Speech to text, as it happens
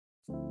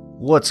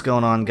What's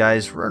going on,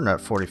 guys?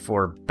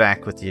 Enroute44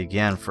 back with you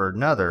again for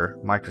another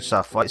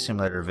Microsoft Flight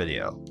Simulator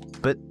video.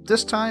 But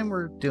this time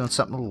we're doing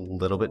something a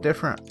little bit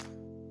different.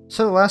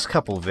 So the last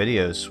couple of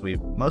videos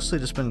we've mostly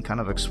just been kind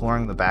of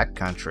exploring the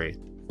backcountry,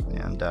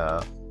 and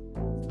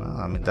well,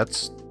 I mean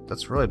that's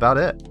really about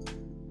it.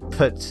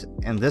 But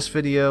in this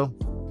video,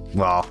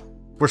 well,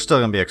 we're still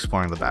going to be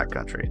exploring the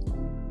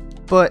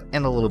backcountry, but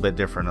in a little bit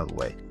different of a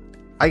way.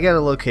 I got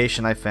a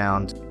location I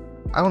found.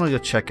 I want to go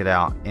check it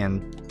out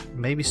and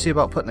maybe see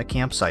about putting a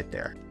campsite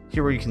there.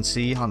 Here where you can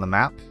see on the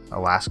map,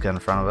 Alaska in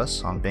front of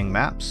us on Bing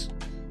Maps.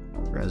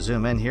 We're going to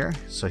zoom in here.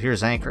 So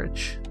here's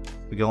Anchorage.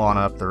 We go on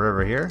up the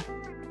river here.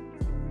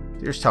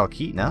 Here's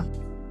Tokositna.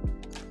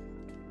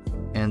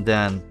 And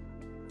then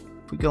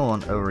if we go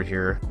on over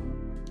here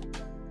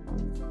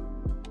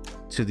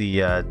to the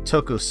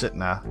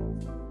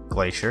Tokositna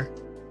Glacier,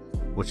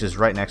 which is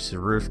right next to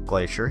Enroute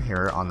Glacier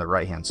here on the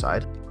right hand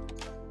side.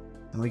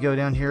 And we go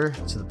down here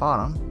to the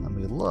bottom and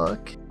we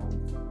look.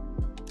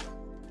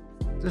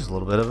 There's a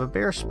little bit of a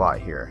bare spot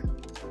here.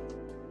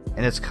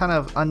 And it's kind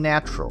of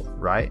unnatural,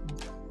 right?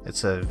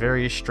 It's a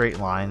very straight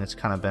line. It's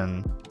kind of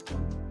been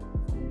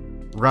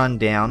run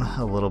down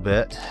a little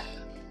bit,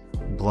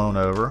 blown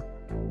over.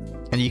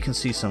 And you can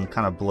see some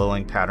kind of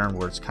blowing pattern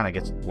where it kind of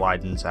gets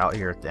widens out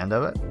here at the end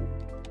of it.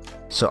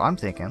 So I'm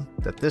thinking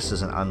that this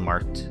is an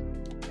unmarked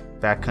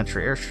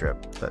backcountry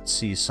airstrip that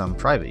sees some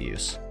private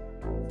use.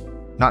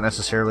 Not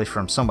necessarily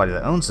from somebody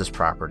that owns this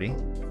property,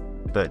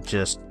 but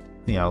just,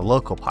 you know,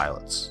 local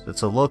pilots.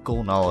 It's a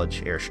local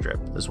knowledge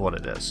airstrip is what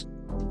it is.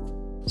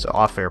 It's an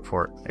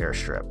off-airport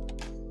airstrip.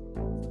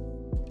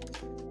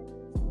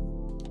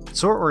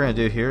 So what we're going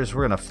to do here is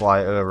we're going to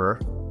fly over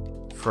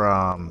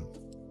from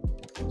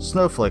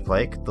Snowflake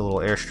Lake, the little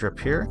airstrip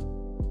here.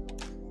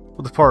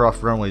 We'll depart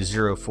off runway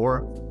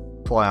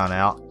 04, fly on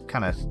out,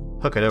 kind of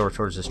hook it over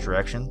towards this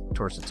direction,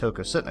 towards the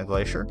Tokositna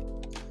Glacier.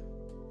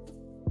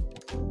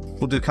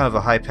 We'll do kind of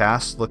a high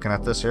pass looking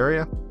at this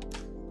area.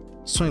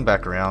 Swing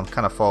back around,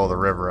 kind of follow the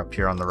river up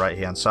here on the right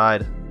hand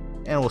side,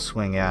 and we'll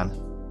swing in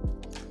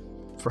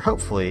for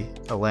hopefully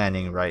a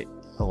landing right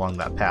along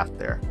that path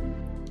there.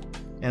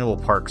 And we'll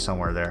park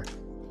somewhere there.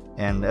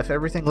 And if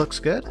everything looks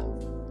good,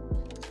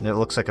 and it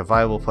looks like a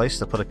viable place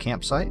to put a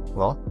campsite,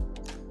 well,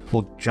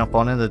 we'll jump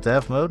on into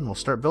dev mode and we'll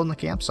start building the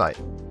campsite.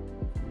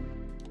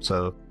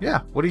 So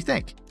yeah, what do you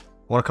think?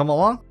 Want to come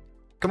along?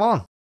 Come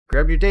on,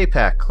 grab your day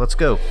pack, let's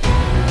go.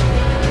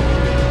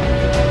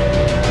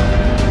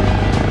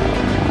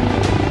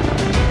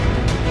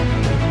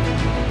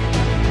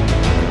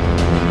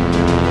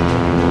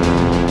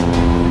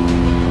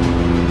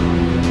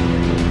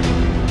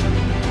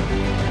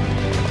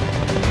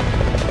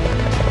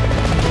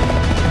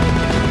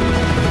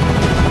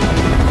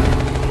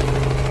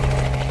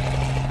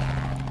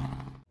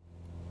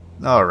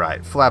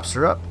 Alright, flaps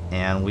are up,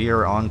 and we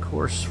are on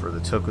course for the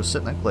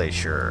Tokositna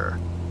Glacier.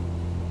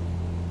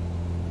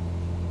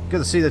 Good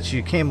to see that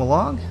you came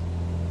along.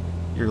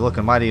 You're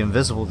looking mighty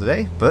invisible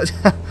today, but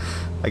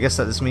I guess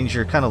that just means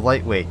you're kind of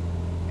lightweight.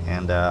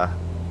 And,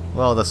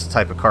 well, that's the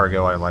type of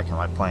cargo I like in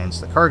my planes.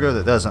 The cargo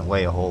that doesn't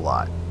weigh a whole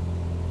lot.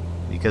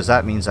 Because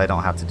that means I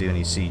don't have to do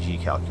any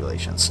CG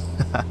calculations.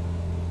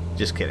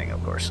 Just kidding,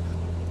 of course.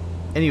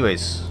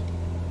 Anyways,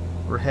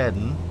 we're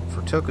heading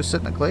for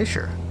Tokositna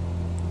Glacier.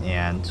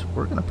 And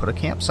we're going to put a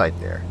campsite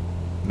there.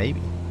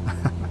 Maybe.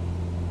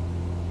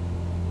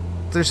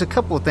 There's a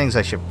couple of things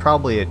I should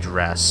probably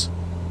address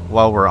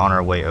while we're on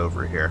our way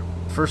over here.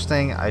 First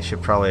thing I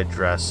should probably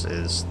address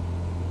is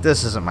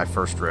this isn't my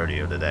first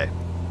rodeo today.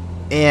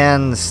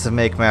 And to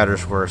make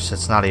matters worse,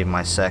 it's not even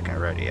my second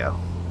rodeo.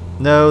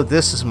 No,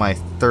 this is my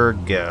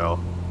third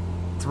go.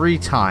 3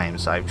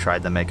 times I've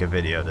tried to make a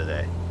video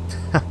today.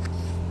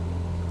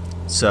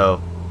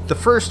 So, the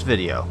first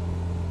video,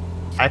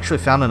 I actually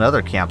found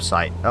another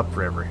campsite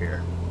upriver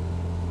here,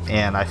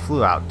 and I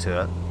flew out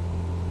to it.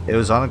 It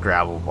was on a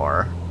gravel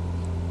bar,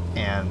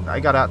 and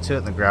I got out to it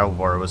and the gravel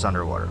bar was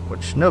underwater,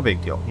 which no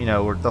big deal. You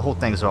know, the whole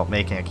thing's about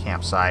making a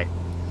campsite.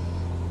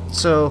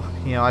 So,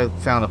 you know, I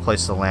found a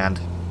place to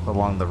land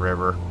along the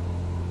river,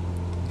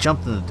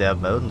 jumped into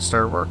dev mode and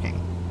started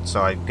working.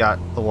 So I got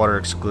the water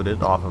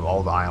excluded off of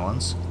all the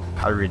islands.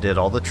 I redid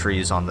all the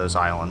trees on those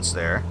islands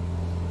there,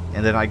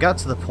 and then I got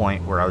to the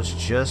point where I was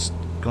just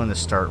going to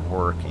start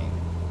working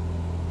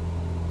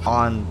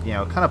on, you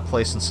know, kind of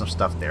placing some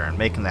stuff there and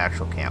making the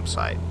actual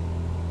campsite.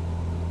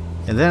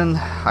 And then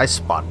I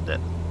spotted it.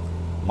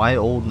 My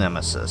old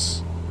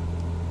nemesis,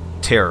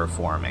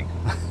 terraforming.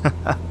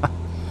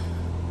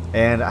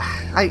 And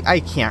I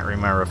can't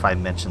remember if I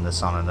mentioned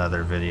this on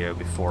another video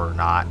before or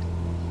not,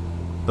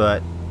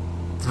 but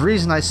the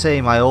reason I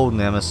say my old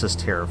nemesis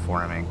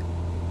terraforming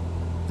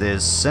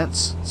is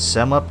since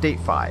Sim Update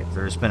 5,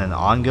 there's been an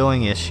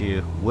ongoing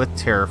issue with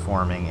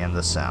terraforming in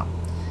the sim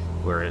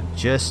where it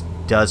just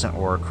doesn't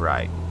work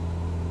right,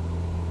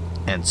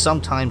 and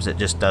sometimes it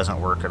just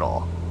doesn't work at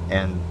all.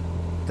 And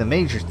the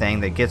major thing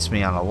that gets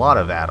me on a lot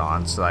of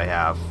add-ons that I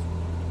have,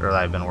 or that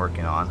I've been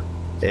working on,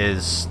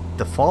 is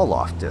the fall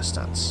off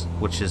distance,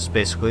 which is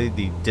basically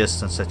the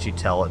distance that you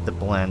tell it that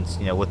blends,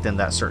 you know, within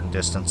that certain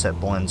distance that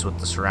blends with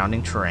the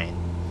surrounding terrain,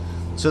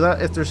 so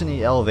that if there's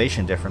any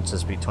elevation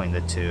differences between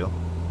the two,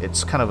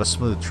 it's kind of a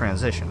smooth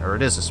transition, or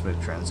it is a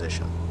smooth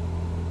transition.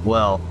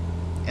 Well,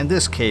 in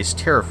this case,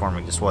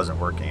 terraforming just wasn't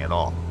working at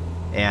all,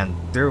 and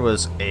there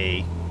was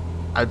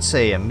I'd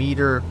say a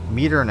meter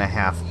and a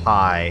half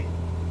high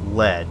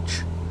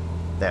ledge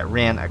that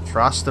ran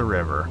across the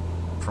river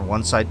from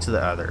one side to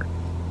the other,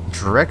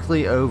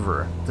 directly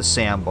over the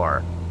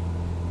sandbar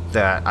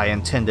that I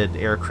intended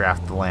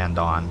aircraft to land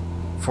on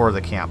for the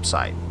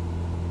campsite.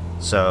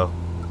 So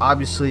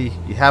obviously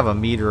you have a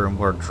meter and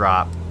more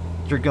drop,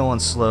 you're going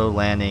slow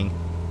landing,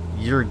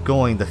 you're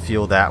going to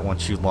feel that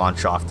once you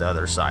launch off the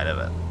other side of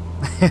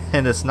it.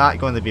 And it's not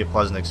going to be a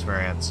pleasant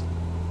experience.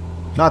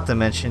 Not to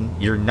mention,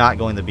 you're not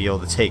going to be able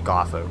to take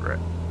off over it.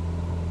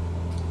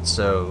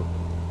 So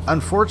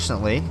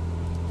unfortunately,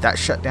 that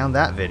shut down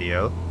that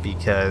video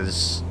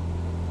because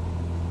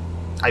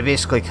I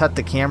basically cut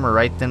the camera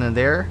right then and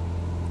there.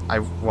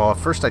 Well, at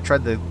first I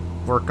tried to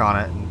work on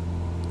it and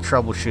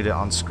troubleshoot it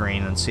on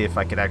screen and see if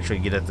I could actually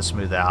get it to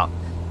smooth out.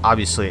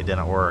 Obviously it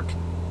didn't work.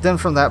 Then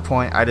from that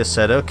point I just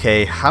said,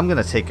 okay, I'm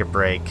gonna take a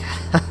break.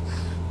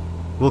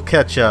 We'll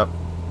catch up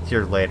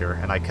here later,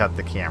 and I cut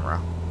the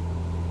camera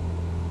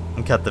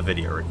and cut the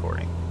video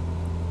recording.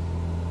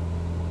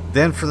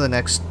 Then for the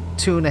next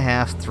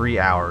 2.5 to 3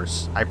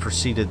 hours I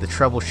proceeded to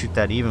troubleshoot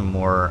that even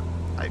more.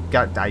 I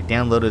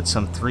downloaded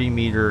some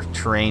 3-meter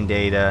terrain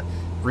data,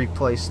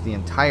 replaced the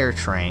entire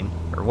train,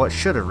 or what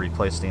should have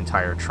replaced the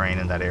entire train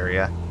in that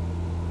area.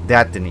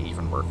 That didn't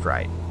even work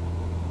right.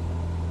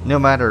 No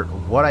matter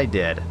what I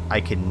did,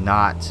 I could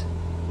not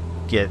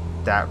get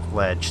that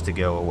ledge to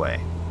go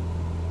away.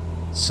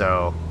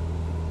 So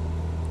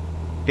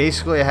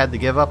basically I had to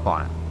give up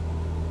on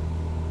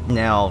it.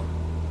 Now,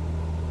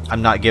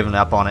 I'm not giving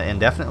up on it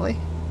indefinitely.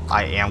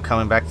 I am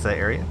coming back to the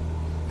area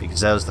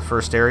because that was the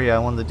first area I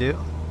wanted to do.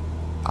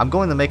 I'm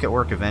going to make it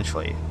work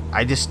eventually.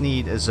 I just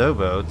need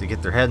Azobo to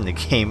get their head in the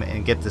game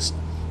and get this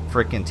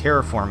freaking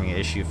terraforming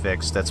issue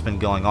fixed that's been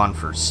going on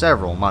for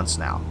several months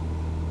now.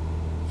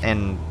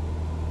 And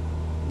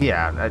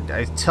yeah,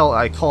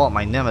 I call it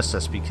my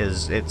nemesis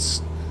because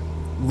it's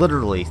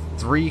literally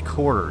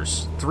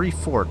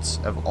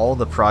 3/4 of all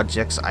the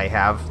projects I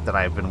have that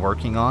I've been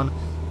working on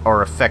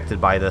are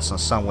affected by this in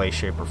some way,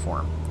 shape, or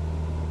form.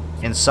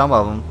 And some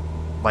of them,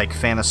 like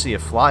Fantasy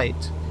of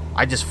Flight,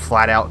 I just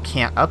flat out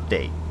can't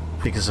update.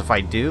 Because if I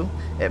do,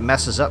 it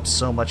messes up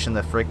so much in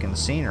the freaking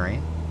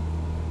scenery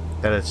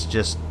that it's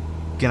just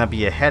gonna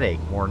be a headache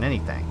more than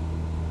anything.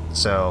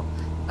 So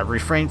I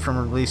refrained from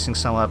releasing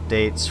some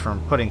updates,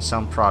 from putting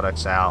some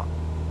products out,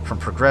 from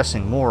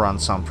progressing more on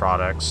some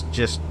products,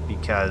 just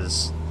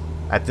because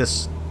at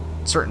this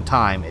certain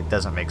time it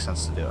doesn't make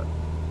sense to do it.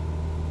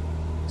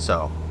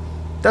 So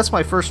that's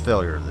my first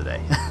failure of the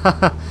day.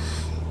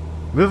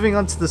 Moving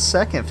on to the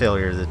second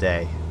failure of the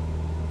day.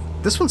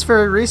 This one's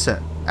very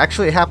recent.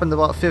 Actually, it happened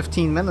about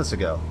 15 minutes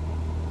ago.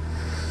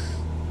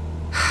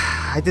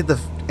 I did the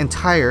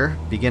entire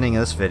beginning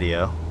of this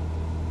video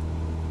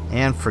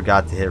and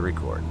forgot to hit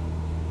record.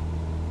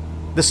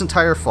 This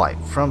entire flight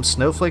from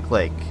Snowflake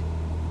Lake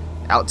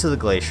out to the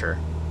glacier,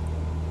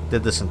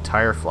 did this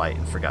entire flight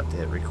and forgot to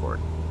hit record.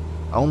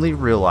 I only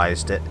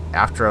realized it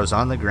after I was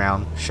on the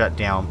ground, shut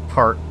down,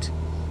 parked,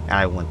 and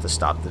I went to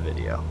stop the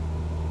video.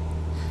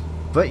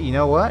 But you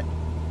know what?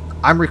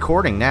 I'm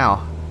recording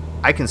now.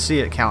 I can see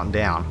it counting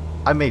down.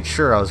 I made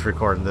sure I was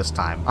recording this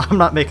time. I'm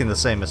not making the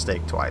same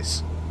mistake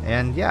twice.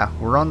 And yeah,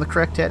 we're on the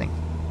correct heading.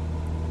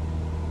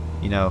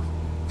 You know,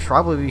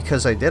 probably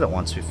because I did it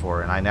once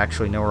before and I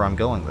actually know where I'm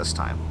going this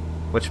time.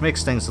 Which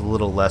makes things a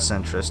little less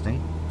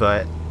interesting,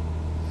 but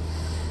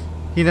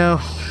you know,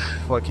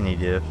 what can you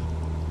do?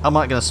 I'm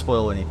not going to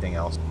spoil anything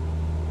else.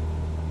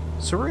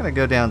 So we're going to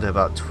go down to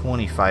about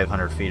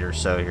 2,500 feet or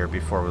so here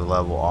before we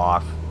level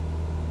off.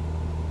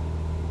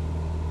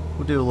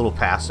 We'll do a little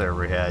pass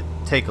overhead,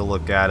 take a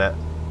look at it,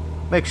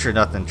 make sure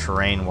nothing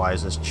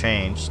terrain-wise has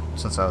changed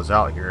since I was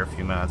out here a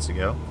few minutes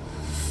ago.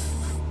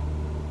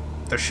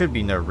 There should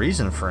be no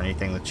reason for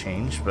anything to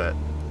change, but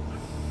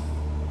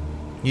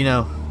you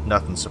know,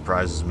 nothing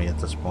surprises me at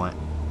this point.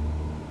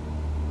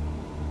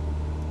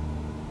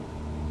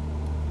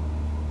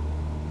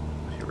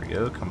 Here we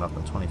go, coming up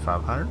on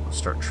 2,500. We'll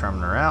start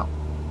trimming her out.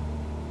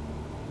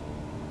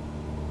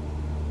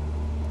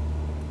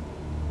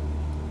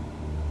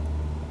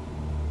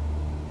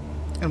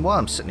 And while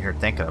I'm sitting here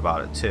thinking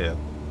about it too,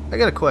 I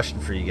got a question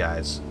for you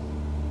guys.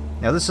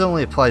 Now this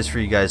only applies for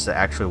you guys that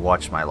actually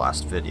watched my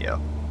last video.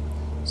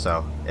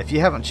 So if you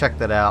haven't checked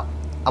that out,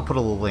 I'll put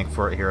a little link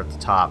for it here at the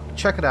top.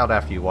 Check it out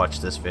after you watch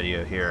this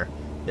video here.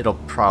 It'll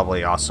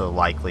probably also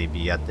likely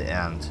be at the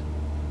end.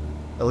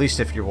 At least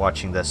if you're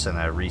watching this in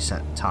a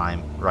recent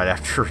time, right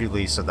after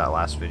release of that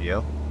last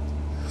video.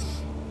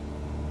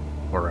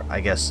 Or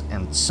I guess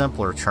in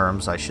simpler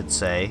terms I should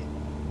say,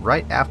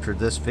 right after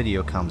this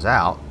video comes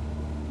out,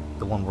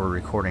 the one we're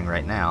recording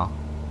right now,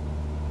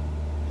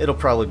 it'll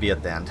probably be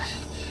at the end.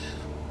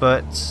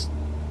 But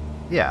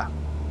yeah,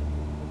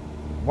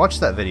 watch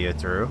that video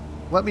through.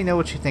 Let me know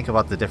what you think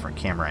about the different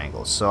camera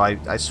angles. So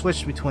I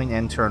switched between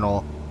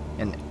internal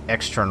and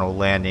external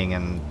landing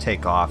and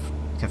takeoff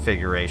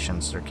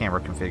configurations, or camera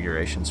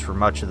configurations, for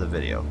much of the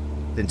video.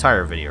 The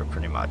entire video,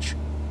 pretty much.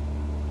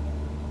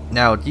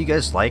 Now, do you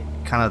guys like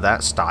kind of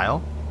that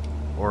style?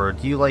 Or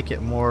do you like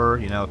it more,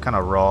 you know, kind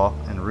of raw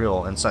and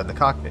real inside the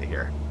cockpit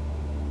here?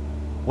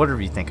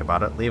 Whatever you think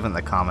about it, leave it in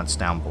the comments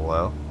down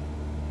below.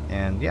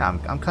 And yeah,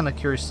 I'm kind of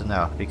curious to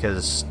know,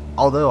 because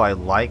although I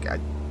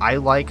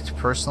liked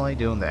personally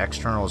doing the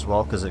external as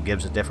well because it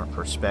gives a different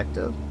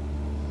perspective,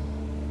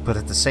 but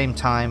at the same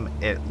time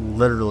it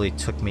literally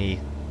took me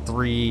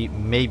 3,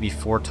 maybe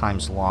 4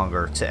 times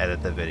longer to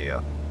edit the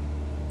video.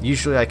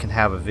 Usually I can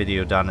have a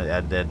video done and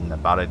edited in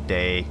about a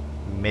day,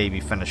 maybe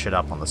finish it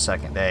up on the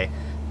second day.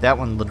 That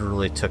one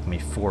literally took me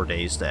 4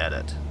 days to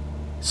edit.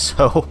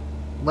 So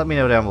let me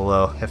know down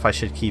below if I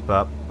should keep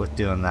up with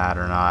doing that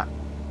or not,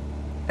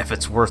 if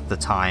it's worth the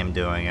time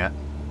doing it.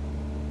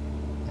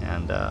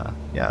 And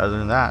yeah, other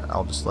than that,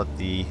 I'll just let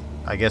the,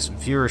 I guess,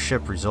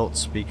 viewership results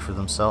speak for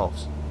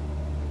themselves.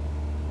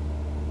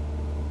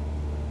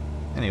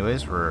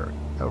 Anyways, we're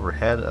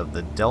overhead of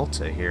the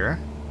Delta here.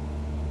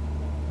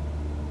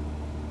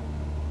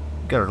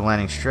 Got our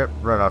landing strip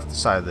right off the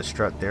side of the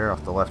strut there,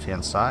 off the left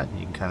hand side.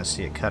 You can kind of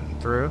see it cutting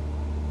through.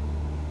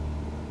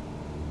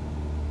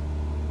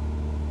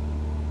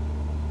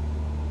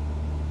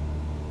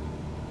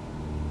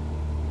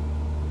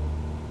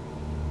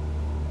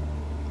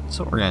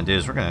 So what we're going to do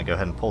is we're going to go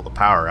ahead and pull the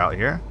power out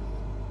here.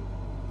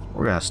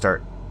 We're going to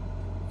start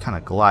kind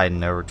of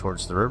gliding over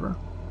towards the river.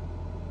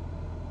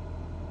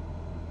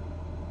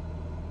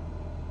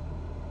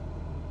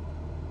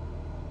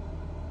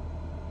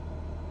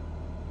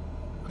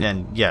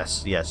 And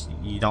yes,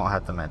 you don't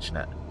have to mention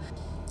it.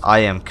 I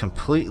am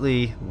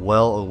completely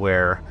well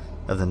aware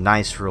of the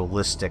nice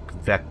realistic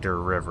vector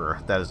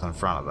river that is in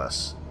front of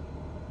us.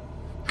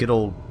 Good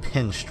old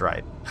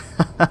pinstripe.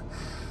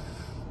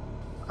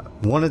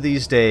 One of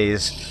these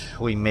days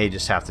we may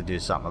just have to do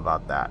something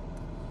about that.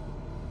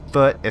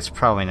 But it's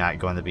probably not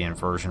going to be in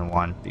version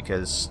 1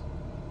 because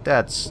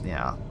that's, you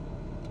know,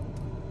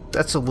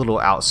 that's a little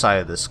outside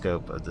of the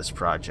scope of this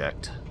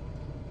project.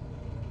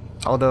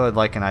 Although I'd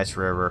like a nice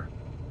river,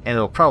 and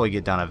it'll probably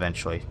get done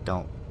eventually,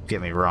 don't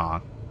get me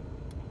wrong.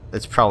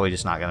 It's probably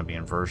just not going to be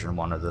in version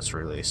 1 of this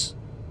release.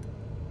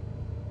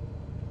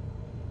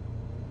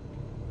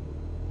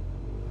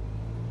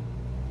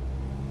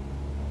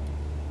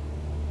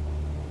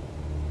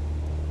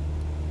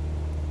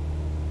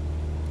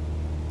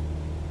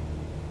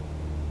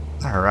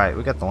 Alright,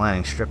 we got the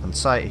landing strip in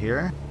sight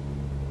here.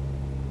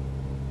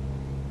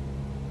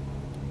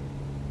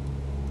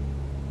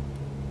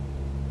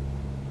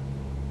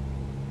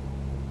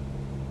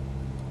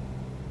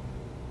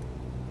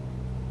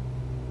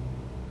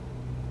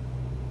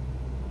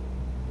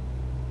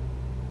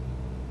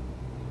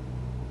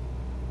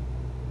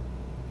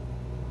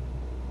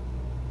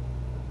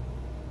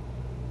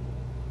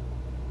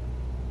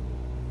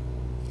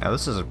 Now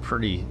this is a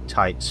pretty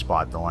tight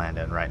spot to land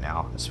in right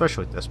now,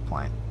 especially with this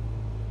plane.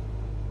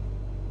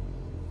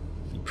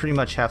 You pretty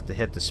much have to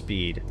hit the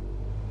speed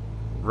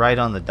right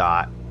on the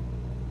dot,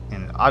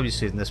 and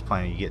obviously in this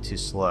plane you get too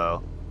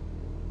slow,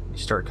 you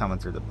start coming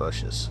through the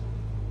bushes.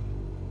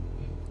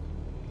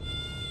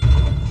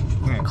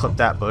 I'm going to clip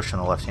that bush on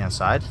the left hand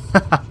side.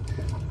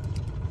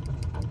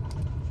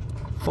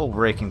 Full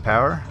braking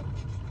power,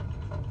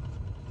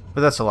 but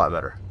that's a lot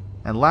better.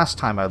 And last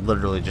time I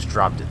literally just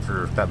dropped it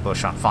through that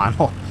bush on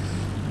final.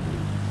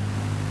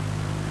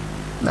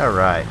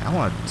 Alright, I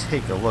want to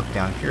take a look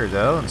down here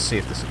though and see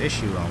if this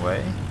issue went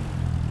away.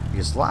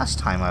 Because last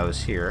time I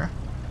was here,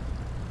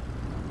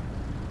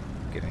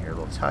 getting here a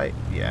little tight,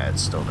 yeah,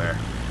 it's still there.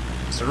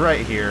 So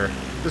right here,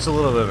 there's a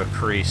little bit of a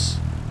crease.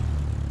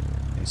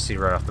 You can see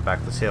right off the back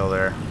of the tail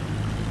there,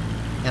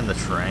 and the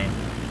terrain.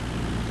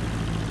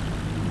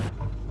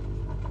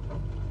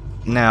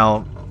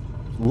 Now,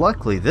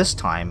 luckily this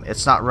time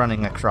it's not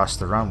running across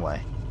the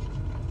runway,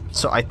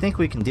 so I think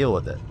we can deal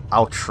with it.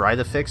 I'll try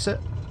to fix it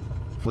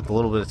with a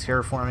little bit of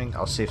terraforming.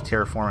 I'll see if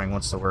terraforming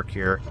wants to work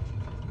here,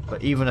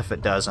 but even if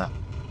it doesn't,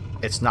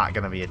 it's not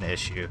going to be an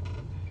issue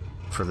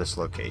for this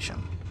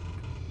location.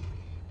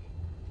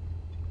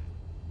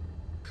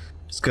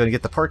 Let's go and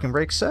get the parking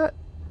brake set,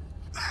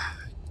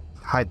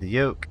 hide the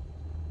yoke,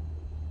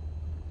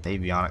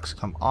 avionics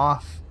come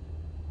off,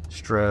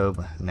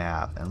 strobe,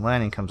 nav, and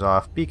landing comes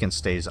off, beacon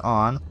stays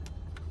on.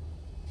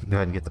 Go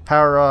ahead and get the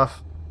power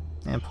off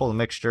and pull the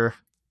mixture,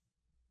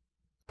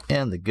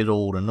 and the good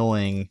old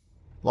annoying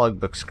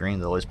logbook screen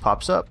that always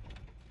pops up.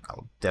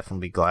 I'll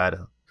definitely be glad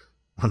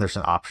when there's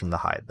an option to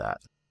hide that.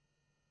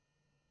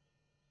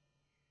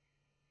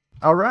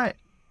 Alright,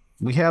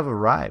 we have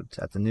arrived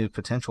at the new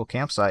potential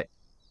campsite.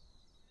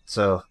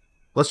 So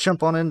let's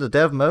jump on into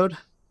dev mode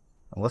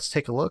and let's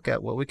take a look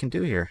at what we can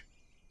do here.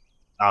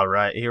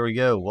 Alright, here we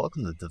go.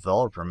 Welcome to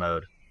developer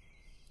mode.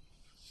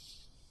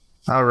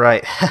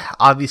 Alright,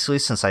 obviously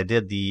since I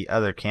did the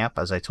other camp,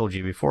 as I told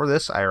you before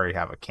this, I already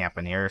have a camp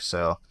in here,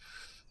 so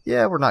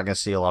yeah, we're not going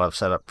to see a lot of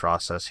setup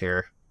process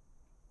here.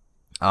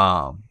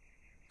 I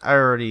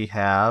already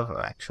have,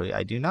 actually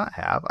I do not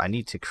have, I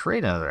need to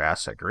create another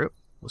asset group.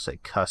 We'll say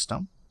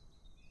custom.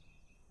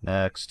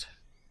 Next.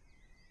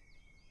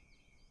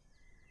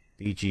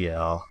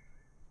 DGL.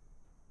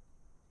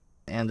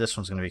 And this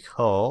one's going to be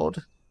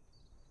called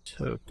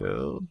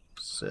Tokositna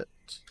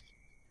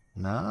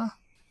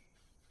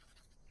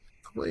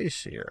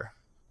Glacier.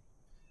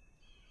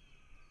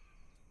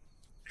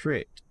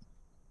 Create.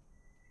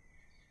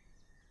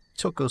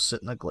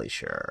 Tokositna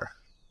Glacier.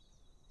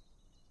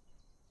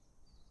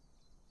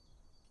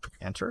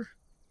 Enter.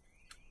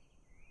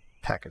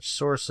 Package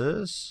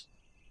sources.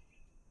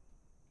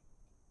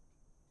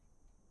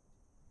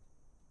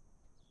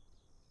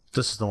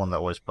 This is the one that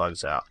always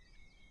bugs out.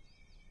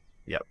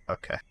 Yep,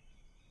 okay.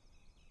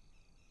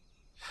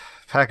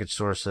 Package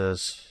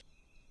sources.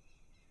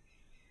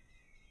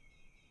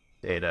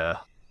 Data.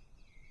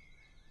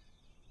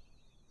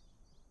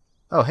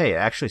 Oh, hey, it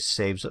actually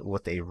saves it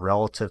with a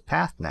relative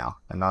path now,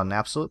 and not an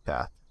absolute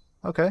path.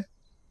 Okay.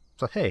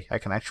 So, hey, I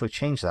can actually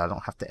change that. I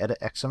don't have to edit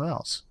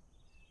XMLs.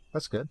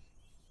 That's good.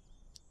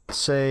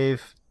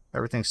 Save.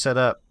 Everything's set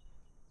up.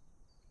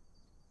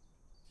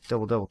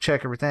 Double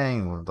check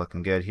everything. We're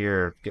looking good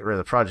here. Get rid of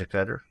the project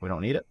editor. We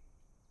don't need it.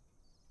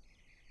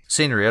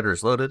 Scenery editor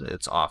is loaded.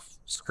 It's off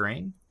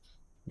screen.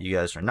 You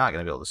guys are not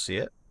going to be able to see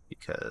it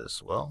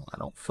because, well, I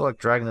don't feel like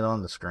dragging it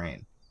on the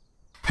screen.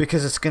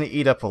 Because it's going to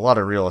eat up a lot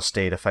of real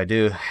estate if I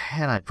do,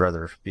 and I'd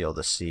rather be able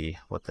to see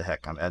what the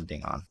heck I'm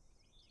editing on.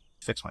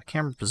 Fix my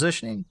camera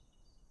positioning,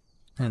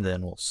 and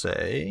then we'll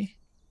say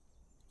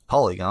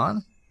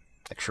polygon.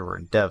 Make sure we're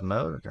in dev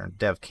mode, or in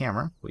dev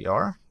camera. We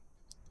are.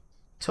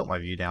 Tilt my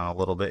view down a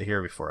little bit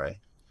here before I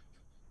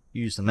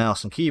use the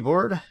mouse and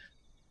keyboard.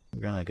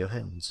 We're going to go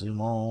ahead and zoom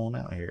on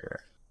out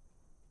here.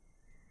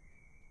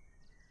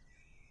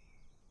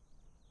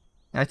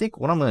 And I think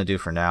what I'm going to do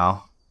for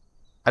now,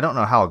 I don't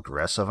know how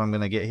aggressive I'm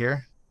going to get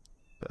here,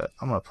 but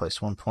I'm going to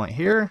place one point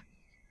here,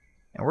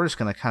 and we're just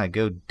going to kind of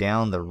go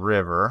down the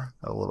river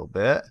a little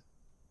bit,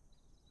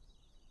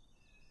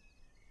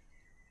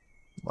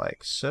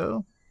 like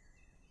so.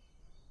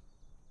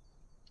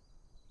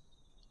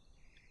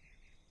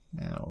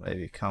 And we'll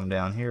maybe come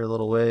down here a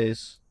little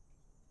ways,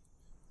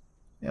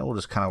 and we'll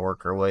just kind of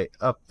work our way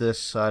up this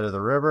side of the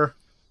river.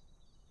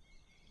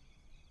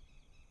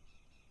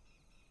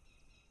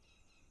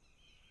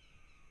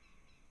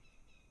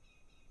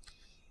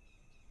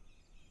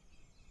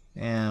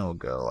 And we'll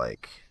go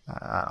like,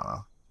 I don't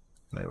know,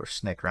 maybe we'll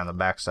snake around the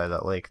backside of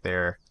that lake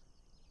there.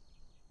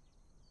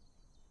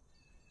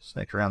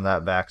 Snake around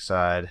that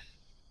backside.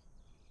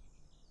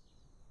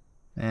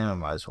 And we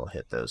might as well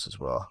hit those as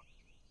well.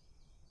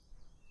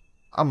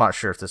 I'm not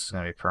sure if this is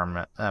going to be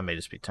permanent. That may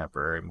just be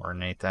temporary more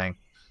than anything.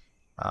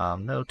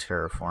 No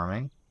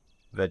terraforming.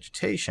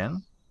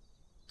 Vegetation.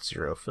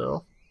 Zero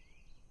fill.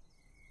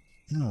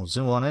 And we'll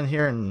zoom on in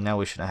here, and now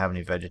we shouldn't have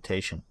any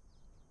vegetation.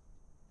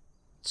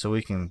 So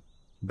we can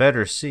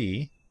better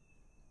see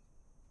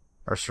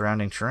our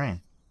surrounding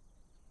terrain.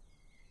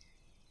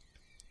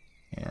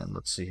 And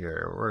let's see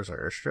here, where's our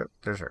airstrip?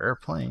 There's our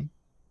airplane,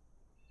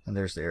 and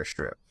there's the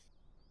airstrip.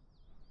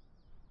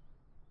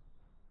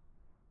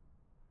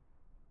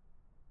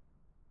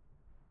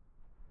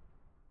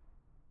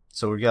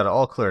 So we got it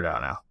all cleared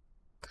out now.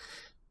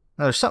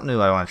 Now there's something new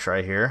I want to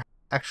try here.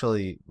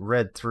 Actually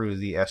read through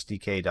the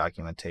SDK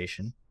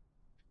documentation,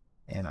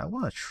 and I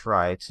want to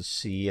try to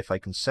see if I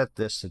can set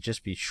this to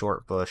just be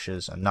short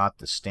bushes and not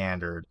the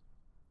standard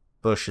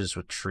bushes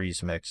with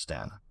trees mixed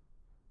in.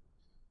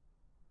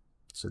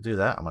 So to do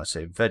that, I'm going to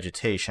say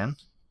vegetation.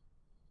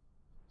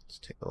 Let's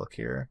take a look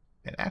here.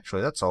 And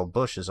actually, that's all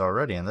bushes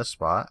already in this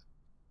spot.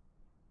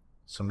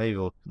 So maybe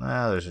we'll,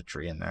 there's a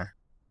tree in there.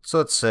 So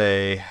let's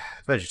say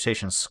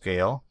vegetation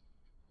scale.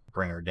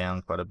 Bring her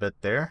down quite a bit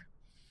there.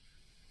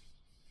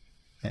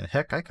 And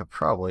heck, I could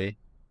probably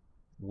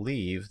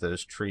leave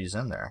those trees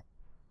in there.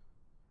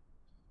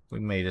 We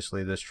may just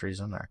leave those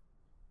trees in there.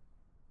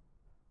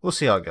 We'll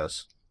see how it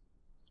goes.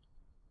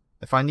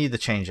 If I need to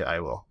change it, I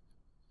will.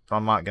 But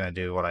I'm not going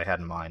to do what I had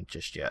in mind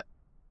just yet.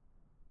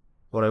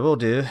 What I will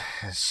do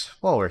is,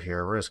 while we're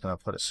here, we're just going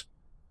to put a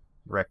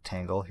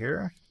rectangle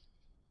here.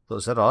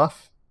 Close that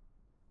off.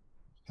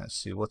 Let's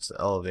see what the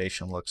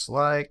elevation looks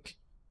like.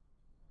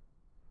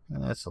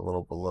 And it's a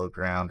little below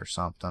ground or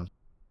something.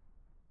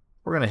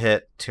 We're going to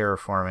hit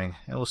terraforming,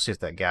 and we'll see if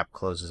that gap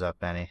closes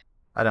up any.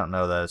 I don't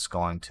know that it's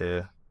going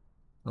to.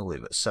 We'll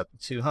leave it set to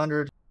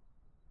 200.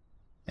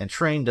 And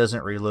train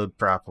doesn't reload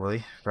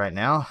properly right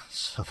now,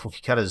 so we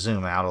got to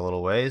zoom out a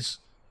little ways.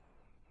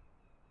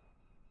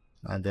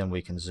 And then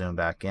we can zoom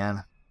back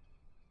in.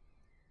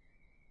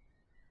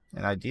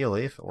 And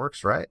ideally, if it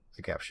works right,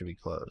 the gap should be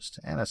closed.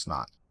 And it's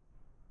not.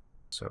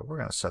 So we're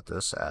going to set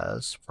this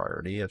as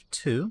priority of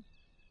 2.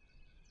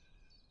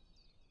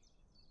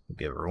 We'll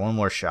give her one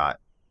more shot.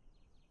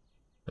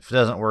 If it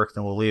doesn't work,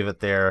 then we'll leave it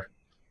there.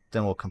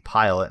 Then we'll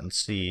compile it and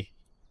see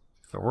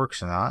if it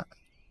works or not.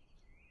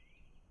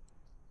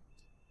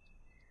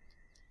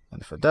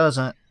 And if it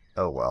doesn't,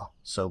 oh well,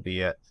 so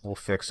be it. We'll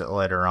fix it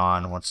later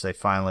on once they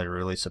finally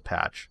release a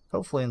patch.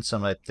 Hopefully in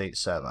some update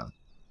 7.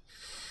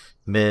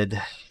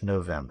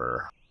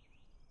 mid-November.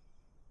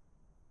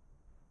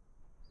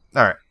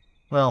 Alright,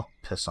 well,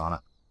 piss on it.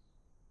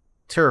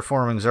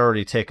 Terraforming's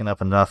already taken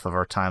up enough of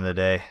our time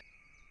today.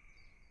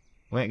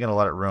 We ain't gonna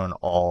let it ruin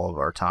all of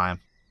our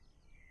time.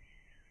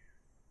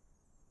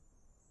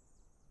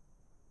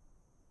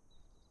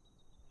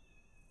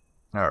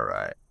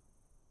 Alright,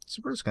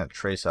 so we're just gonna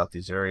trace out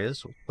these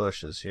areas with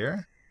bushes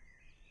here.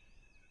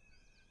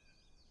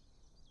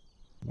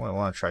 What I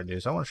want to try to do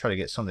is I want to try to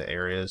get some of the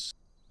areas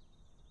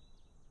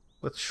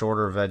with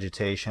shorter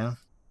vegetation,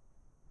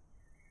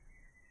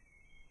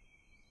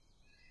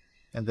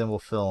 and then we'll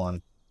fill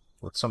in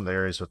with some of the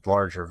areas with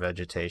larger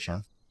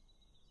vegetation.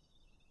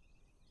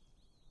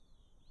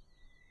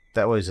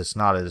 That way it's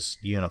not as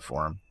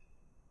uniform.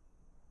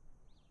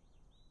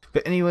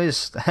 But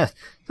anyways,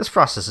 this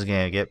process is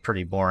going to get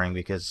pretty boring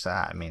because,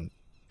 I mean,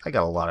 I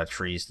got a lot of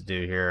trees to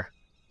do here.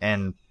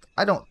 And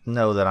I don't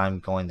know that I'm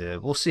going to,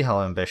 we'll see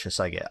how ambitious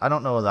I get. I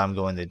don't know that I'm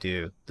going to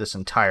do this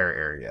entire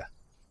area,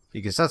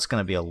 because that's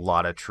going to be a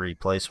lot of tree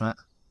placement.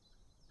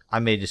 I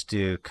may just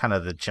do kind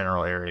of the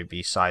general area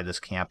beside this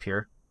camp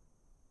here.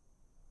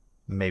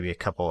 Maybe a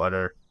couple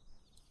other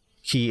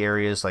key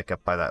areas like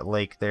up by that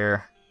lake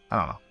there. I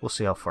don't know. We'll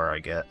see how far I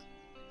get.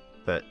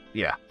 But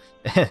yeah,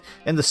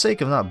 in the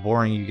sake of not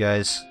boring you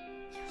guys,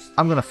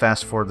 I'm going to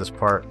fast forward this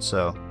part,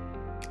 so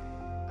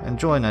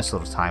enjoy a nice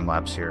little time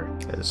lapse here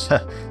as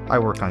I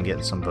work on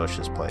getting some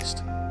bushes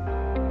placed.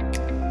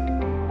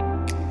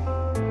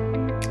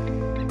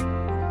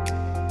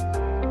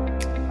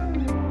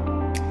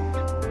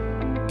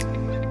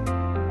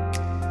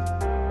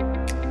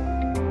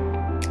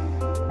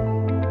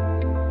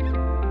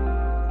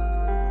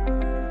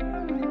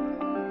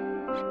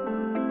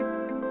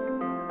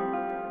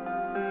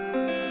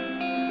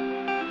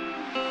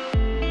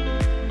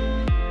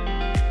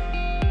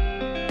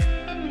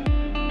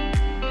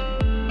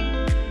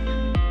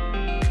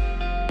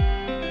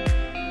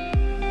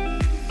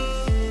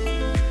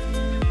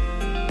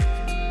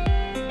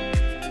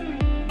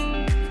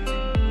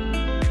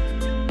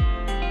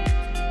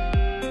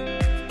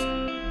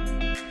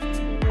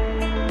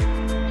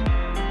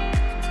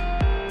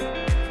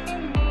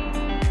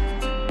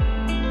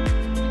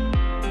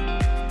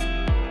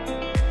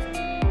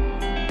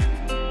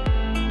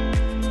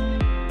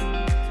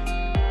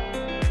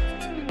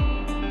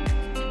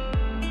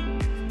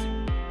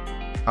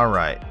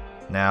 Alright,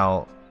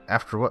 now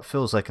after what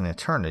feels like an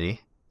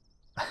eternity,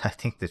 I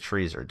think the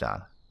trees are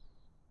done.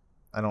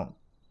 I don't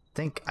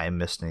think I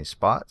missed any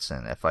spots,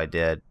 and if I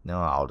did, no,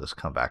 I'll just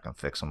come back and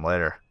fix them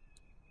later.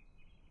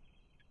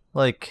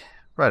 Like,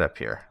 right up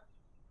here.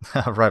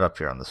 Right up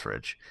here on this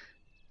ridge.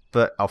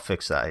 But I'll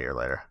fix that here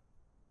later.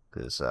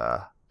 Because,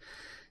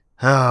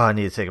 I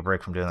need to take a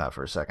break from doing that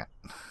for a second.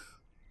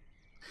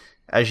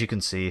 As you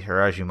can see,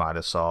 or as you might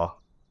have saw,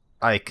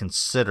 I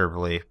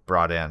considerably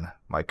brought in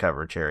my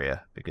coverage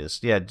area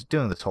because, yeah,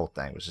 doing this whole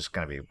thing was just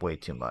going to be way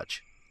too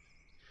much.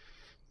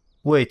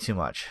 Way too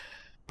much.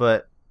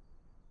 But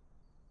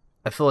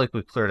I feel like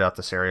we've cleared out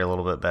this area a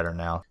little bit better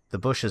now. The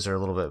bushes are a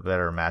little bit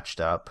better matched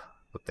up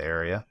with the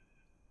area,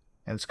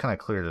 and it's kind of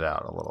cleared it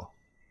out a little.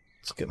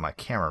 Let's get my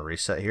camera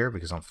reset here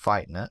because I'm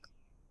fighting it.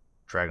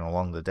 Dragging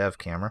along the dev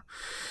camera.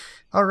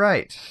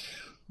 Alright.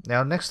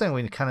 Now, next thing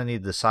we kind of need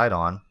to decide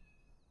on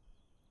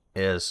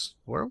is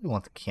where we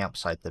want the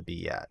campsite to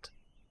be at.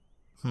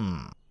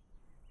 1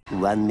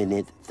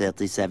 minute,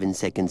 37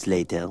 seconds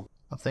later.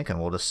 I'm thinking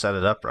we'll just set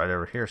it up right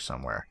over here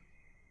somewhere.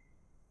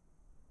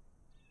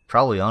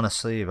 Probably,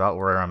 honestly, about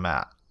where I'm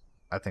at.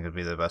 I think it'd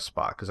be the best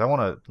spot, because I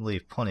want to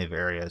leave plenty of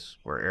areas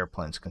where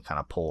airplanes can kind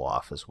of pull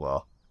off as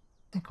well.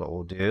 I think what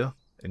we'll do,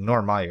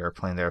 ignore my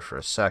airplane there for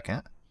a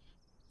second.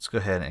 Let's go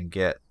ahead and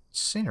get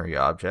scenery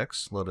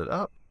objects loaded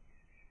up.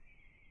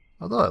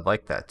 Although I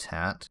like that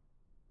tent.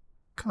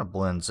 Kind of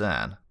blends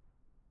in.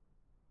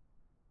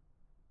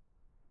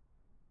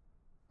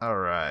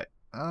 Alright.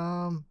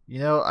 You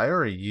know, I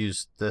already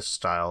used this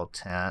style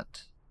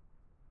tent.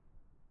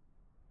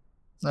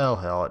 Oh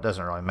hell, it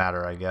doesn't really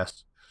matter, I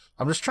guess.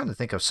 I'm just trying to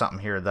think of something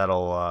here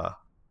that'll, I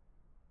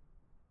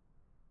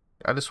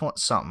just want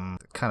something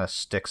that kind of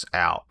sticks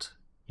out,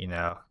 you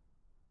know.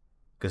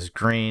 Because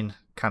green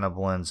kind of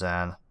blends in.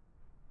 I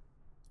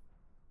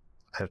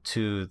have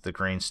the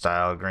green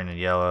style, green and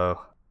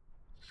yellow.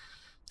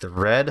 The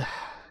red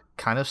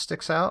kind of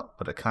sticks out,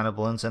 but it kind of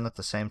blends in at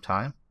the same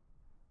time.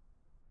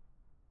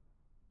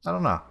 I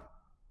don't know.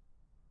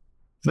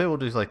 Maybe we'll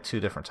do like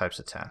 2 different types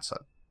of tents.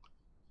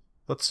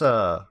 Let's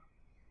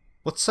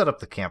set up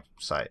the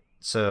campsite.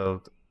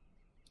 So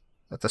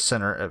at the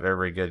center of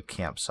every good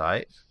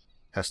campsite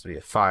has to be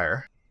a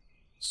fire.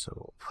 So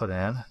we'll put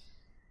in,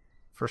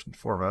 first and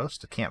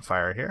foremost, a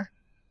campfire here.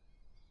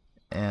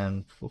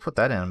 And we'll put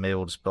that in, and maybe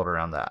we'll just build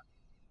around that.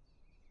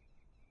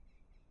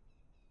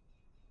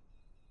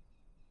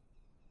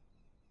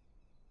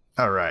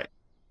 Alright,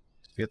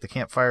 get the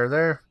campfire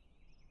there.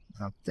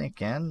 I'm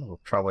thinking we'll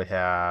probably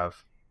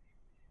have,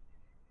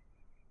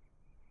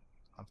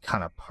 I'm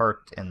kind of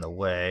parked in the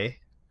way,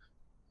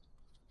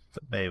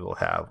 but maybe we'll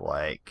have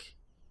like,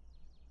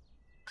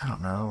 I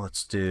don't know,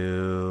 let's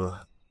do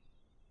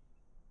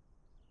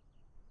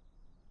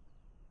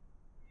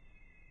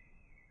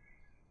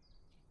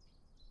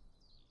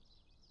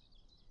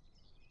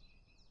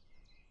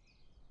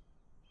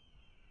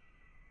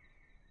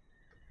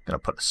Gonna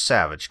put a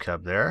Savage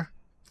Cub there.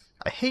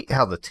 I hate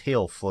how the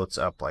tail floats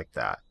up like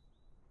that.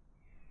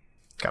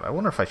 God, I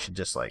wonder if I should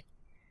just like...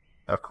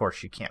 Of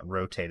course you can't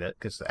rotate it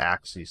because the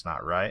axis is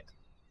not right.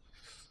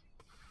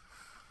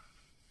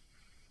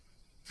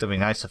 It'd be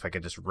nice if I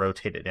could just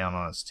rotate it down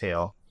on its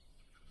tail.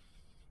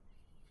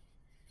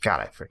 God,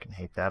 I freaking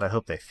hate that. I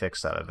hope they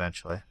fix that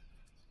eventually.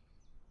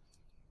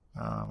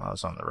 I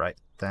was on the right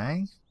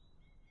thing.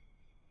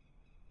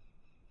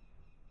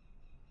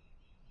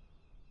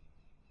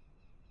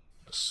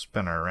 Just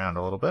spin her around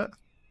a little bit.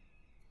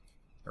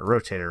 Or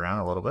rotate her around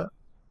a little bit.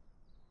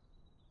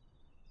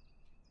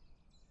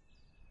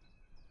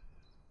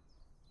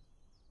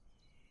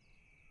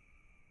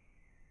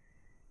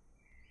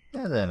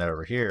 And then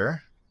over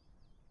here,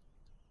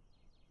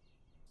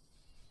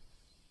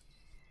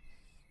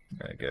 I'm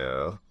going to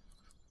go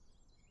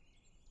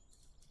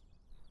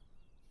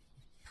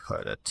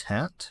put a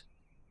tent.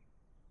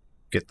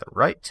 Get the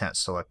right tent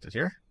selected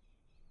here.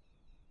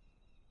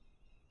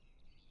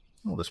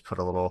 We'll just put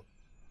a little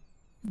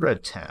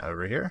red tent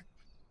over here.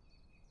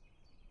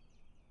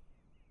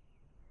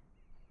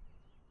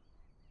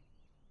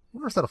 I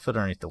wonder if that'll fit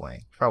underneath the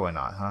wing. Probably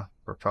not, huh?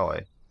 We're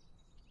probably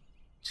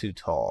too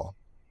tall.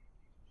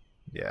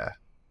 Yeah.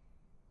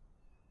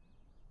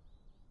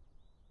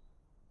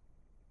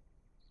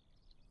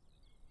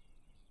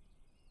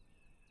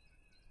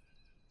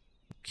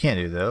 Can't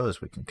do though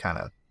is we can kind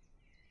of,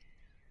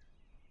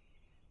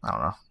 I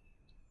don't know,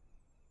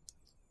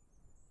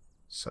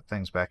 set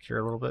things back here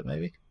a little bit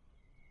maybe.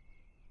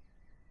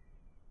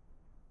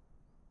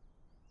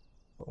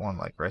 Put one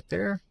like right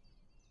there.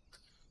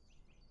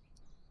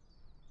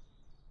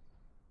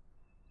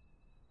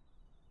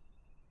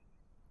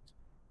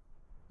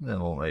 Then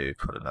we'll maybe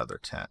put another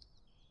tent.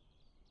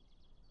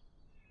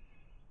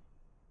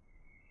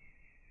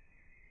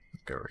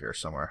 Look over here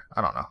somewhere.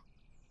 I don't know.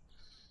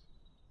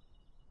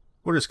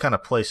 We're just kind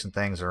of placing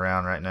things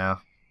around right now.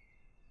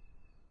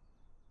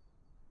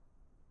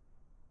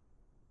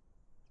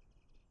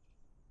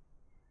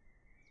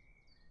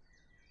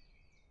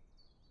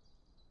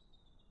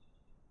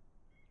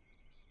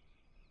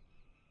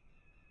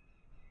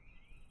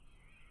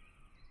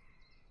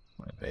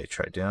 What I may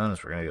try doing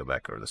is we're going to go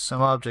back over the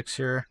sim objects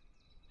here.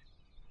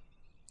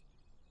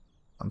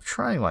 I'm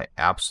trying my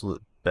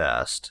absolute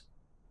best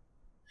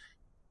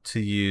to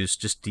use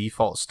just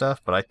default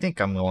stuff, but I think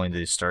I'm going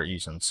to start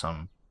using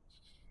some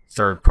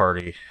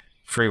third-party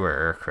freeware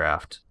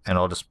aircraft, and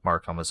I'll just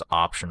mark them as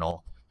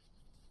optional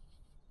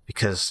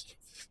because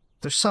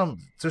there's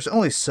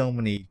only so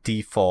many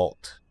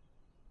default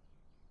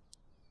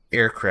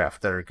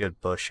aircraft that are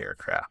good bush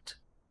aircraft.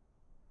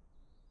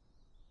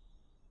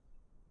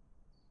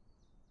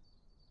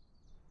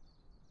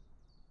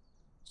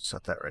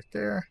 Set that right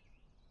there.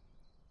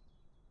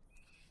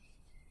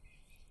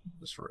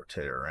 Just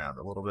rotate it around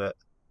a little bit.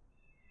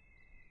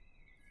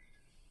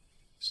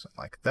 Something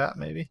like that,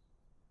 maybe.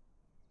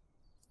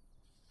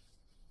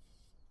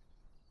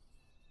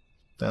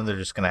 Then they're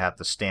just going to have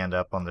to stand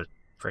up on their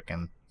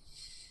frickin'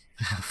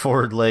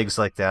 forward legs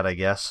like that, I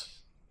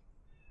guess.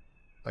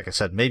 Like I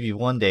said, maybe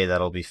one day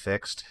that'll be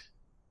fixed.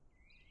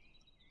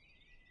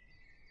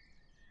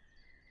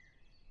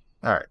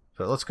 Alright,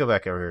 but let's go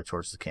back over here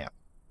towards the camp.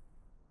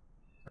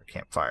 Or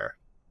campfire.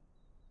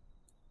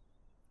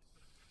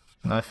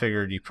 And I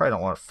figured you probably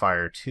don't want to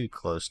fire too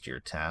close to your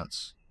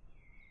tents.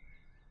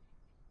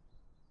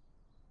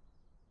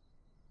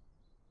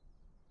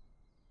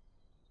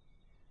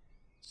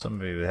 So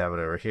maybe we have it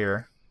over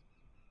here.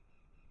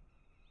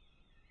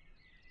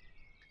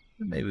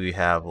 Maybe we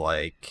have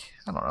like,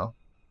 I don't know.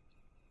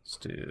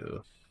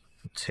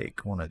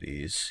 Take one of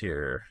these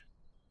here.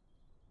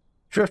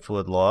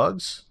 Driftwood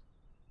logs.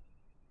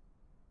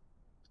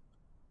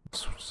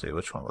 Let's see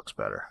which one looks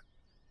better.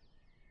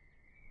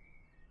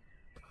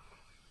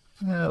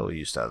 Yeah, we'll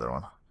use the other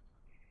one.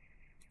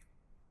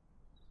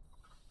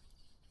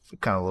 It's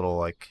kind of little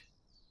like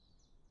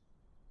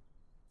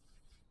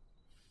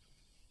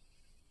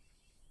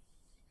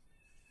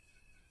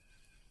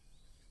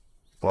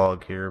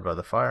log here by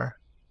the fire.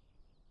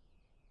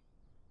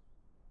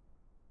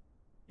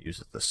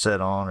 Use it to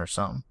sit on or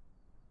something.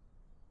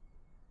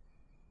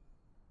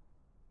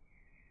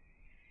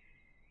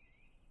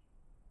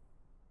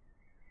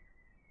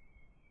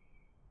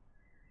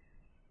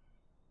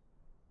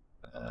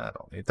 I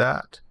don't need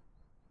that.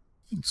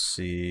 Let's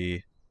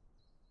see.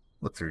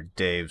 Look through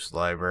Dave's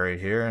library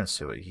here and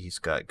see what he's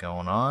got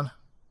going on.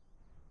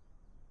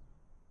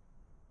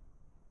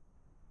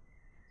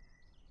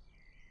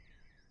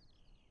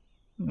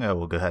 Yeah,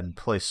 we'll go ahead and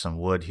place some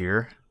wood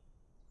here.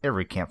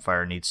 Every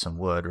campfire needs some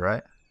wood,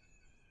 right?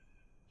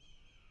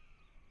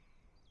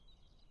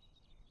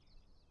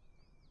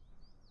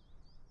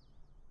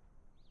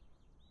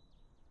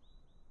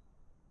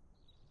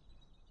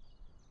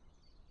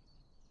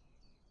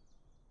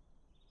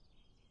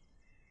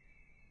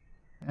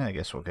 I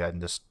guess we'll go ahead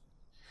and just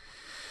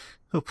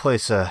we'll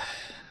place a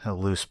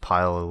loose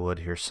pile of wood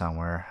here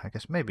somewhere. I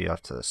guess maybe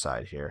off to the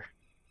side here.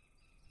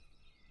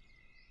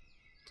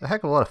 It's a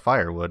heck of a lot of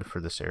firewood for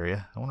this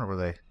area. I wonder where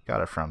they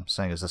got it from,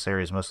 saying as this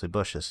area is mostly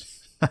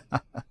bushes.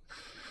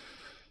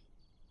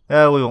 We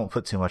won't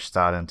put too much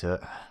thought into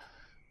it.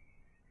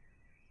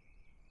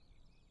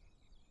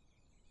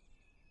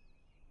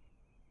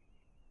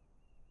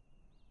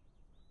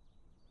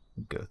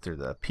 Go through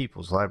the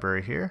People's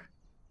Library here.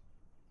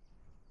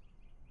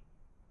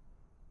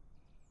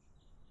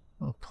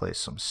 We'll place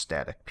some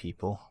static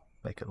people.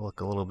 Make it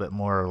look a little bit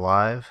more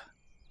alive.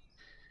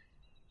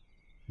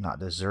 Not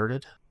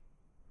deserted.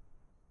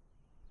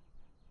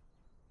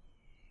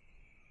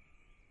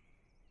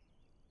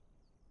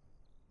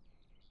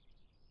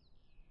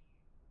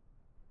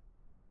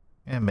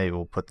 And maybe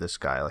we'll put this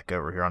guy like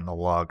over here on the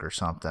log or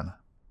something.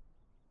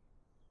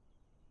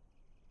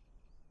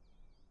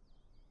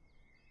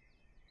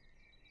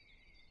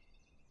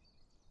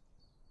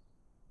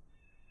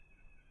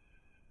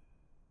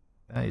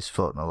 He's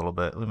floating a little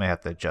bit. We may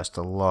have to adjust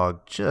the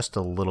log just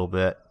a little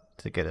bit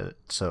to get it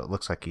so it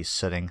looks like he's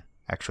sitting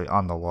actually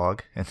on the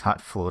log and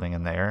not floating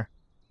in the air.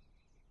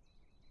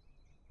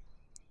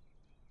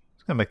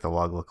 It's going to make the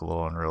log look a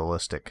little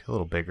unrealistic, a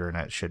little bigger than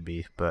it should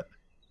be, but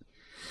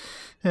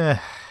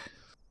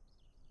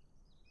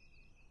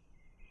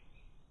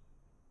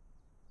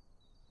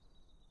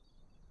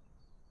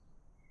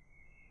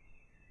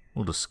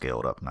we'll just scale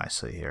it up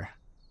nicely here.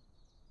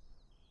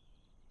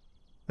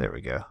 There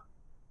we go.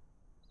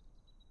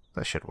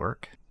 That should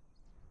work.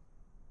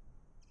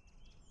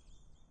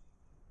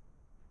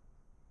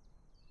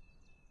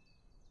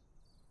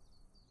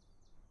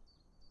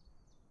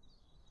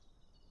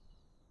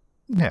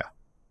 Yeah.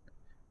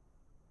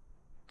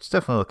 It's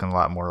definitely looking a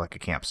lot more like a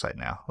campsite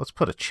now. Let's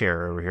put a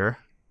chair over here.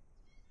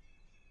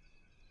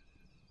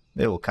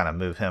 It will kind of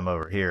move him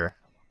over here.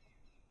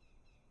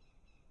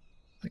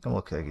 Make him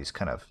look like he's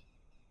kind of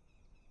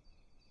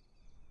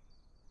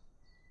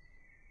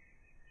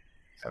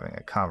having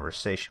a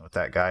conversation with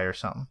that guy or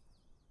something.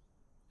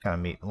 Kind of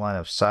meet line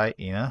of sight,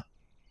 you know?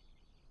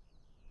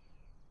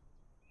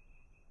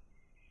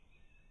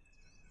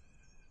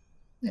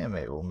 Yeah,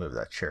 maybe we'll move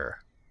that chair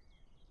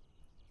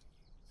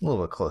a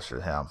little bit closer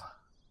to him.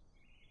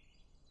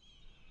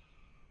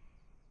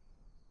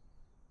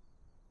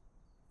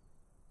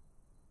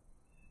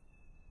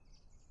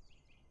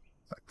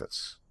 Like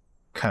that's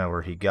kind of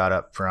where he got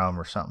up from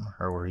or something,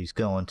 or where he's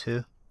going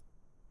to.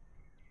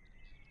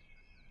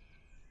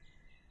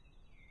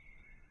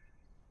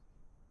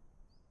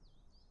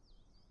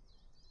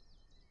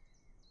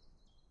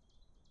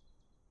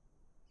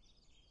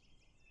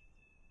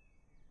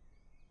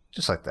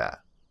 Just like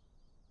that.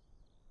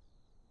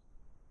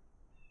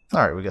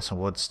 Alright, we got some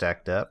wood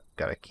stacked up.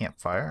 Got a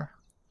campfire.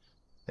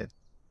 A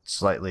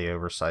slightly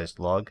oversized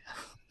log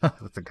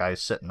with the guy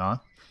sitting on.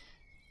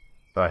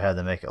 But I had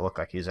to make it look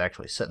like he's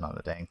actually sitting on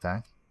the dang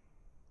thing.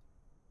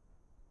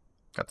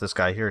 Got this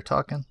guy here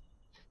talking.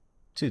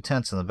 2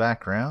 tents in the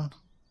background.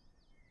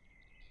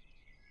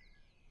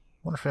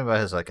 Wonder if anybody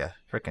has like a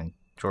freaking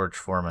George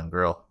Foreman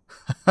grill.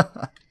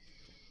 Let's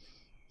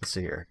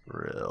see here.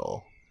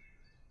 Grill.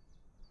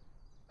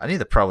 I need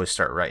to probably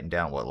start writing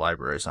down what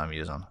libraries I'm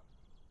using.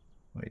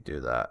 Let me do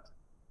that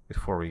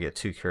before we get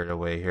too carried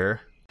away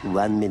here.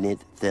 1 minute,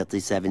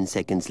 37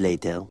 seconds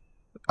later.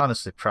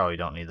 Honestly, probably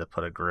don't need to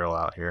put a grill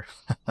out here.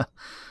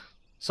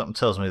 Something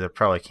tells me they're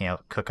probably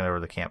cooking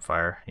over the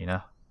campfire, you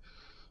know?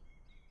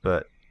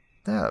 But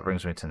yeah, that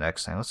brings me to the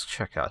next thing. Let's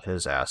check out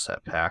his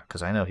asset pack,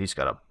 because I know he's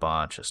got a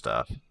bunch of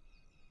stuff.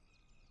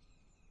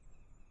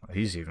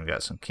 He's even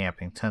got some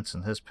camping tents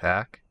in his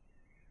pack.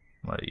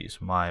 I'm going to use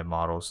my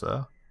models,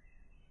 though.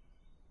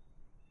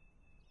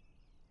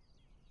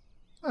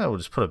 We'll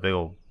just put a big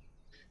old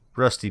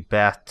rusty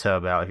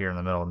bathtub out here in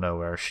the middle of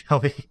nowhere,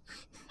 shall we?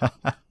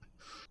 I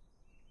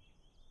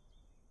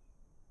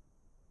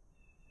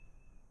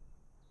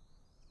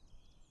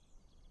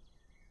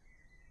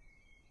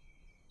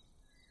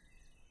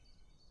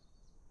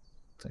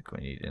think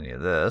we need any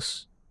of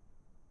this.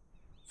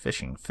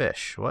 Fishing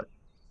fish. What?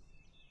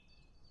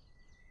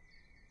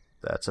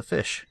 That's a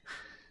fish.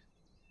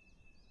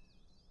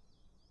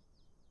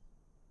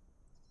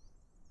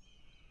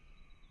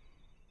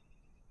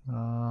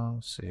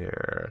 Let's see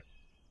here.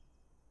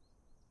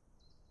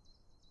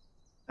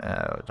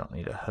 Oh, we don't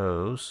need a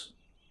hose.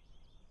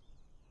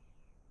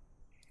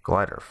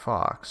 Glider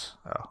fox.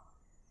 Oh.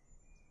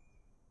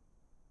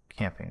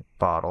 Camping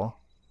bottle.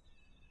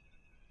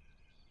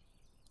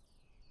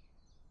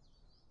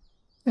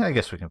 Yeah, I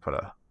guess we can put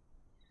a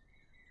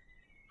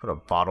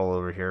bottle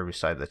over here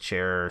beside the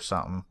chair or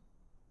something.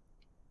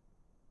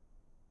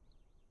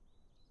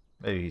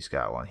 Maybe he's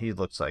got one. He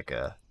looks like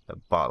a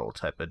bottle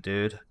type of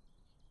dude.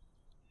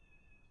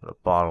 Put a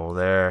bottle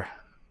there.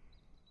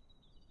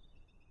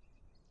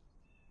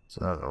 It's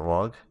another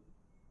log.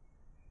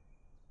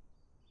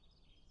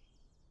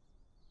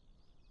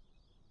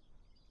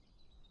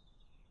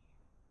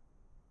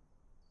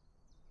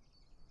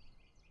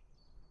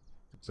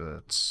 It's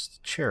the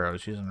chair I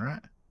was using,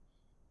 right?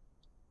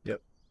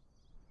 Yep.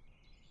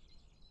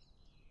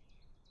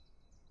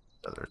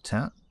 Another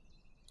tent.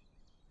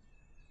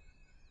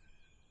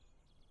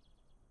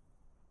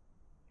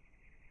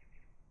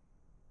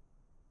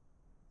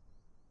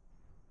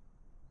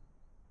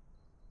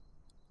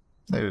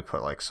 Maybe we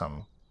put like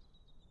some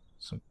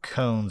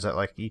cones at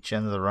like each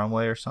end of the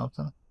runway or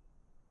something.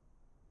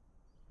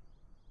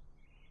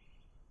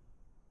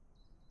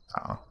 I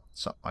don't know,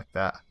 something like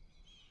that.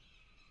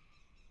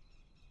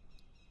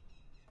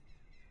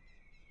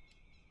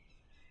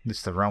 At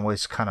least the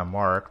runway's kind of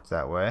marked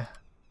that way.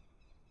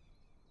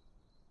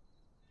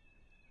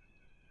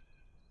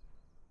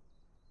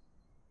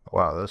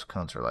 Wow, those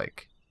cones are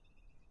like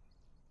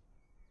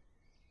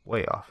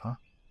way off, huh?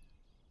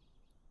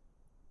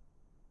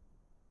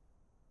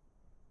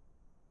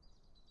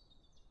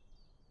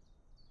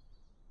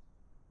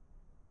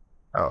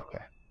 Oh,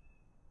 okay.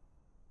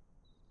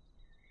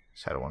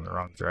 Just had one in the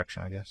wrong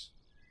direction, I guess.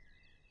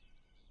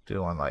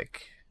 Do one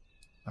like,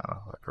 I don't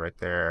know, like right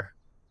there.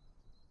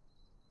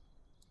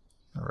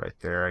 Right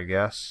there, I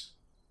guess.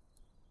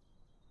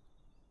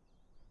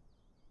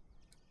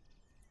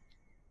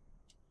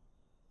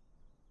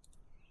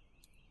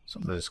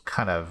 Some of those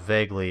kind of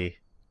vaguely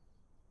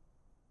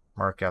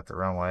mark out the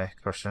runway.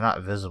 Of course, they're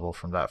not visible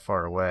from that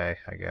far away,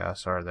 I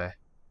guess, are they?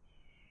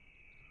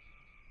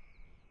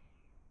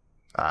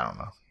 I don't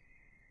know.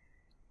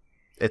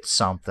 It's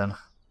something.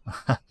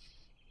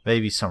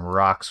 Maybe some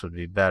rocks would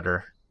be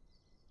better.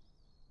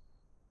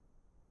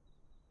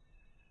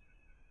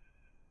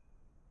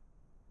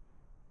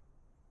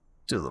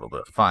 Do a little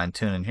bit of fine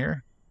tuning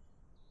here.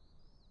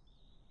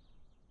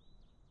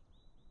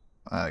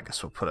 I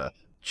guess we'll put a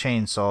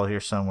chainsaw here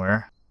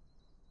somewhere.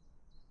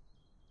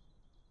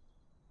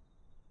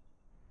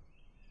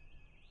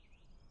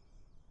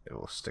 Maybe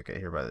we'll stick it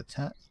here by the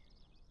tent.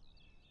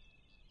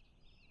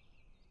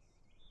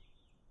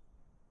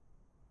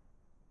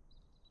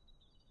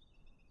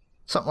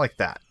 Something like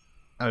that.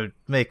 I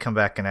may come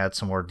back and add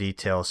some more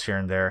details here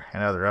and there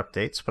and other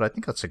updates, but I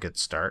think that's a good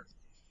start.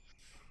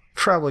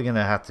 Probably going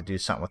to have to do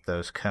something with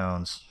those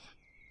cones.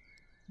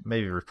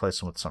 Maybe replace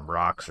them with some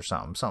rocks or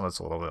something. Something that's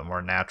a little bit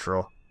more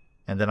natural.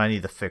 And then I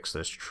need to fix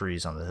those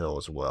trees on the hill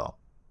as well.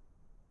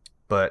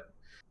 But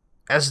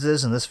as it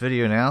is in this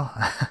video now,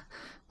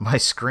 my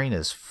screen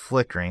is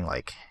flickering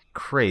like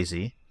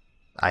crazy.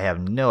 I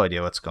have no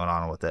idea what's going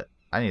on with it.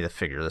 I need to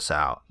figure this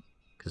out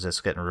because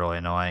it's getting really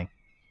annoying.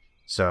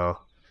 So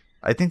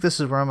I think this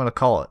is where I'm going to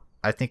call it.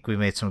 I think we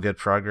made some good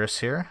progress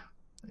here.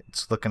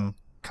 It's looking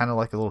kind of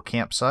like a little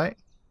campsite.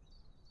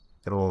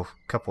 Got a little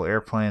couple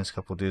airplanes, a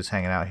couple dudes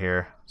hanging out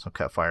here, some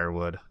cut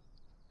firewood, a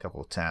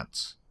couple of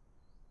tents.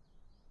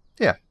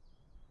 Yeah,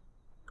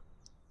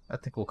 I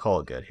think we'll call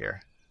it good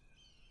here.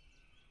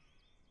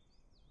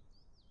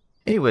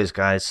 Anyways,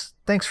 guys,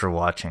 thanks for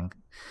watching.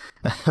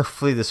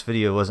 Hopefully this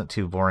video wasn't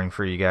too boring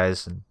for you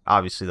guys, and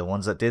obviously the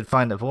ones that did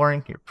find it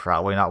boring, you're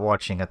probably not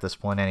watching at this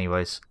point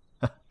anyways.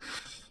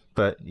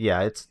 But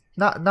yeah, it's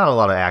not a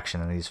lot of action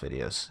in these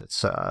videos.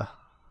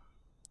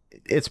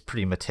 It's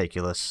pretty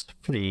meticulous,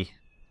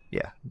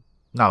 yeah,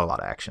 not a lot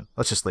of action.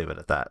 Let's just leave it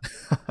at that.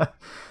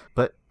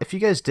 But if you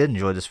guys did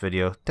enjoy this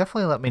video,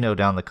 definitely let me know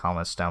down in the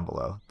comments down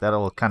below.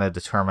 That'll kind of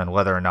determine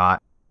whether or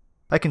not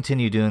I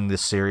continue doing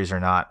this series or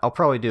not. I'll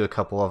probably do a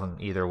couple of them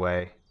either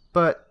way.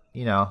 But,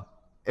 you know,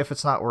 if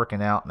it's not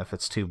working out and if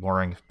it's too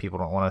boring, if people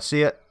don't want to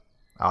see it,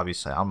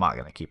 obviously I'm not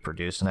going to keep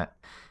producing it.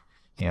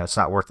 You know, it's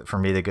not worth it for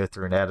me to go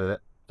through and edit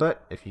it.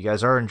 But if you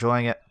guys are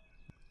enjoying it,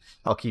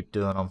 I'll keep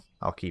doing them.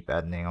 I'll keep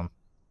editing them.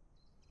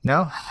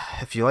 Now,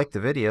 if you liked the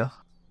video,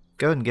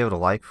 go ahead and give it a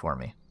like for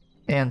me.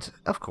 And,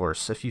 of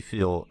course, if you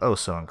feel oh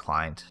so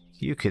inclined,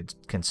 you could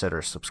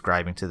consider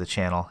subscribing to the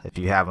channel if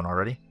you haven't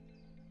already.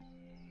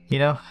 You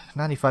know,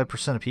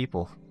 95% of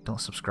people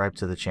don't subscribe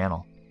to the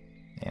channel.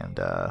 And,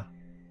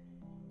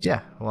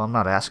 yeah, well, I'm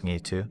not asking you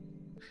to.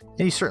 And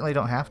you certainly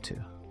don't have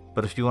to.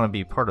 But if you want to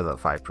be part of the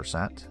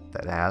 5%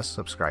 that has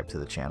subscribed to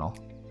the channel,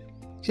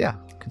 yeah,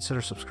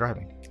 consider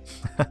subscribing.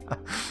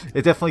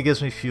 It definitely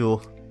gives me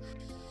fuel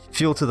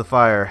to the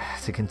fire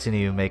to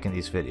continue making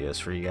these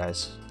videos for you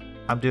guys.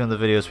 I'm doing the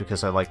videos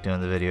because I like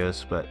doing the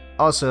videos, but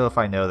also if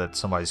I know that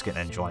somebody's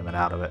getting enjoyment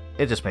out of it,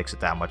 it just makes it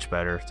that much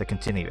better to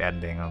continue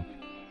editing them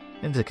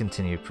and to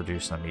continue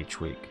producing them each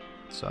week.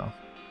 So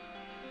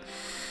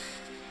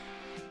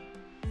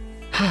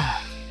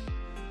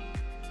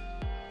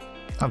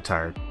I'm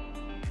tired.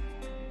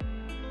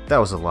 That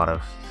was a lot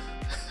of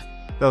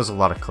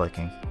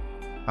clicking.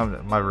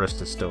 My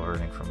wrist is still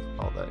hurting from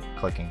all that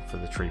clicking for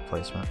the tree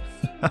placement.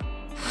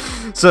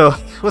 So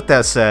with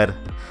that said,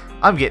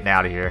 I'm getting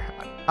out of here.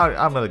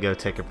 I'm gonna go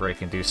take a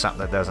break and do something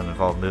that doesn't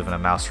involve moving a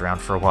mouse around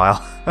for a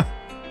while.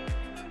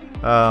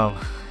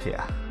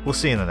 Yeah, we'll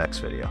see you in the next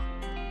video.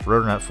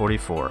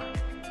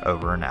 RotorNut44,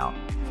 over and out.